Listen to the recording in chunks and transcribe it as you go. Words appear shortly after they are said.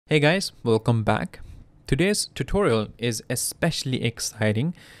Hey guys, welcome back. Today's tutorial is especially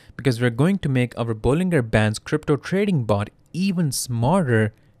exciting because we're going to make our Bollinger Bands crypto trading bot even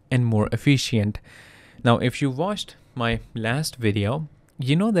smarter and more efficient. Now, if you watched my last video,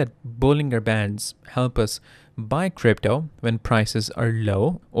 you know that Bollinger Bands help us buy crypto when prices are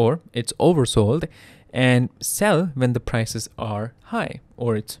low or it's oversold and sell when the prices are high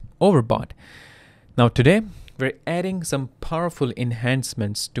or it's overbought. Now today, we're adding some powerful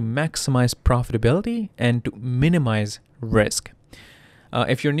enhancements to maximize profitability and to minimize risk.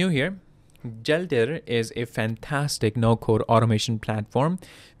 If you're new here, Jellydator is a fantastic no-code automation platform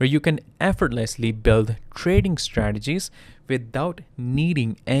where you can effortlessly build trading strategies without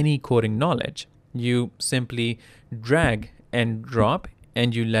needing any coding knowledge. You simply drag and drop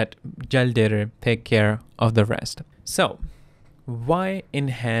and you let Jellydator take care of the rest. So, why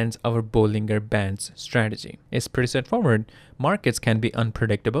enhance our Bollinger Bands strategy? It's pretty straightforward. Markets can be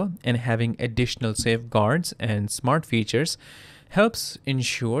unpredictable, and having additional safeguards and smart features helps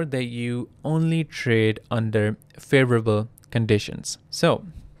ensure that you only trade under favorable conditions. So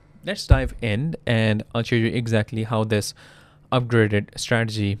let's dive in and I'll show you exactly how this upgraded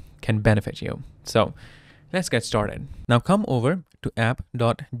strategy can benefit you. So let's get started. Now come over to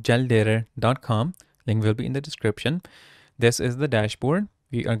app.jellydator.com. Link will be in the description. This is the dashboard.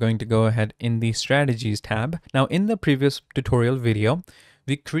 We are going to go ahead in the strategies tab. Now in the previous tutorial video,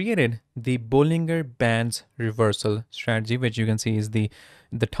 we created the Bollinger Bands reversal strategy, which you can see is the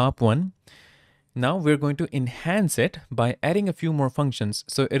top one. Now we're going to enhance it by adding a few more functions.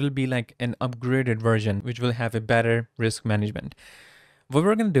 So it'll be like an upgraded version, which will have a better risk management. What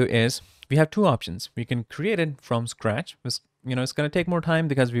we're going to do is we have two options. We can create it from scratch. It's going to take more time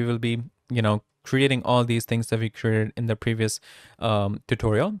because we will be, creating all these things that we created in the previous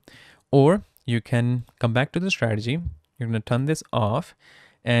tutorial. Or you can come back to the strategy. You're going to turn this off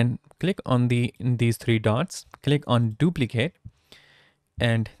and click on these three dots, click on duplicate.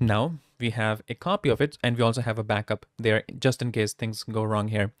 And now we have a copy of it. And we also have a backup there just in case things go wrong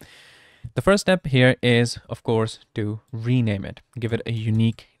here. The first step here is, of course, to rename it, give it a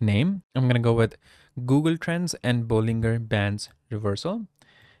unique name. I'm going to go with Google Trends and Bollinger Bands Reversal.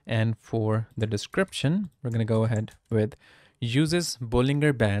 And for the description, we're going to go ahead with uses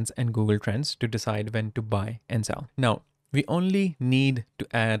Bollinger Bands and Google Trends to decide when to buy and sell. Now, we only need to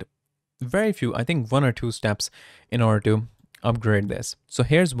add very few, I think 1 or 2 steps in order to upgrade this. So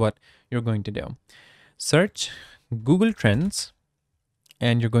here's what you're going to do. Search Google Trends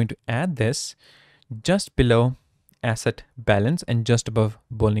and you're going to add this just below asset balance and just above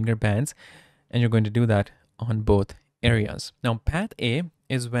Bollinger Bands. And you're going to do that on both areas. Now, path A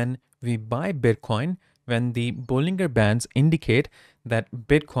is when we buy Bitcoin when the Bollinger Bands indicate that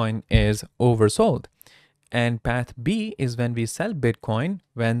Bitcoin is oversold. And path B is when we sell Bitcoin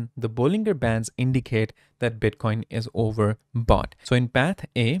when the Bollinger Bands indicate that Bitcoin is overbought. So in path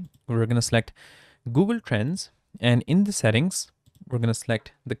A, we're going to select Google Trends, and in the settings, we're going to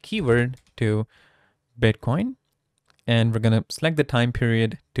select the keyword to Bitcoin, and we're going to select the time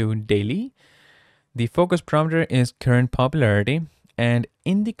period to daily. The focus parameter is current popularity, and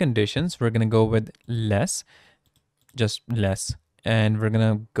in the conditions, we're going to go with less, just less. And we're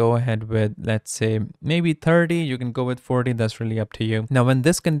going to go ahead with, let's say, maybe 30. You can go with 40. That's really up to you. Now, when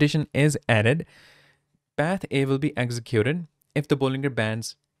this condition is added, path A will be executed if the Bollinger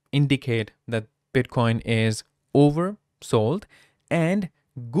Bands indicate that Bitcoin is oversold and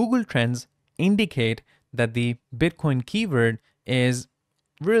Google Trends indicate that the Bitcoin keyword is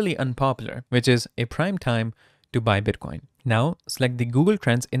really unpopular, which is a prime time to buy Bitcoin. Now, select the Google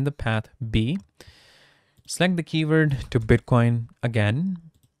Trends in the path B. Select the keyword to Bitcoin again,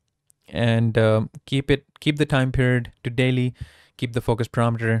 and keep the time period to daily, keep the focus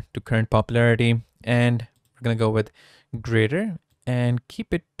parameter to current popularity, and we're gonna go with greater and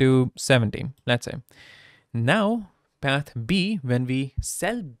keep it to 70, let's say. Now, path B, when we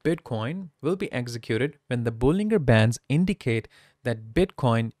sell Bitcoin, will be executed when the Bollinger Bands indicate that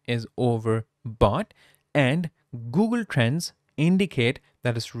Bitcoin is overbought and Google Trends indicate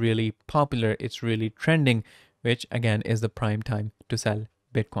that it's really popular, it's really trending, which again is the prime time to sell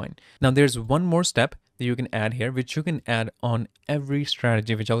Bitcoin. Now there's one more step that you can add here, which you can add on every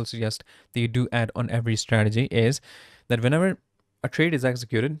strategy, which I will suggest that you do add on every strategy, is that whenever a trade is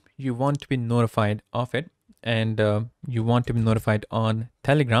executed, you want to be notified of it, and you want to be notified on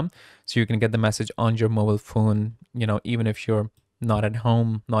Telegram so you can get the message on your mobile phone, even if you're not at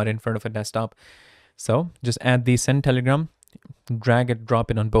home, not in front of a desktop. So just add the send Telegram, drag it,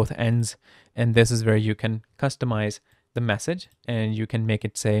 drop it on both ends. And this is where you can customize the message and you can make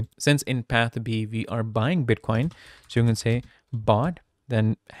it say, since in path B, we are buying Bitcoin. So you can say bought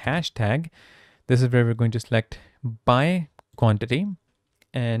then hashtag. This is where we're going to select by quantity,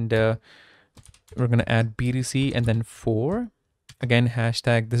 and we're going to add BTC and then 4. Again,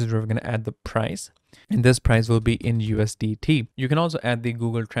 hashtag, this is where we're going to add the price. And this price will be in USDT. You can also add the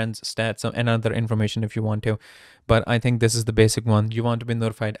Google Trends stats and other information if you want to. But I think this is the basic one. You want to be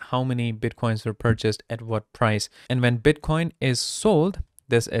notified how many Bitcoins were purchased at what price. And when Bitcoin is sold,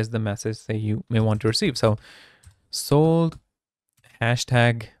 this is the message that you may want to receive. So sold,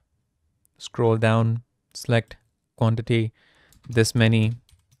 hashtag, scroll down, select quantity, this many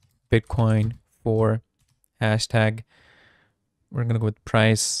Bitcoin for hashtag. We're going to go with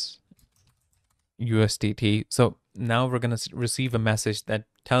price USDT. So now we're going to receive a message that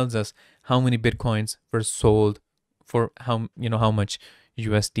tells us how many Bitcoins were sold for how much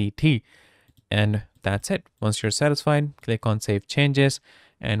USDT. And that's it. Once you're satisfied, click on Save Changes.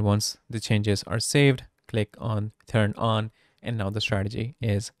 And once the changes are saved, click on Turn On. And now the strategy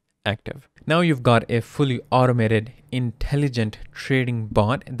is active. Now you've got a fully automated, intelligent trading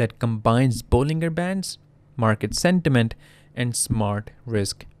bot that combines Bollinger Bands, market sentiment, and smart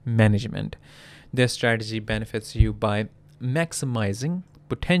risk management. This strategy benefits you by maximizing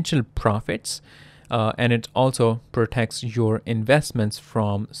potential profits, and it also protects your investments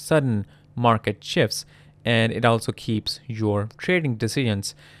from sudden market shifts, and it also keeps your trading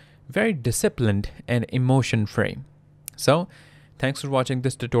decisions very disciplined and emotion-free. So thanks for watching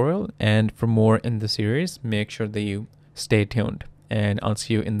this tutorial, and for more in the series, make sure that you stay tuned, and I'll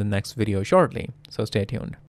see you in the next video shortly. So stay tuned.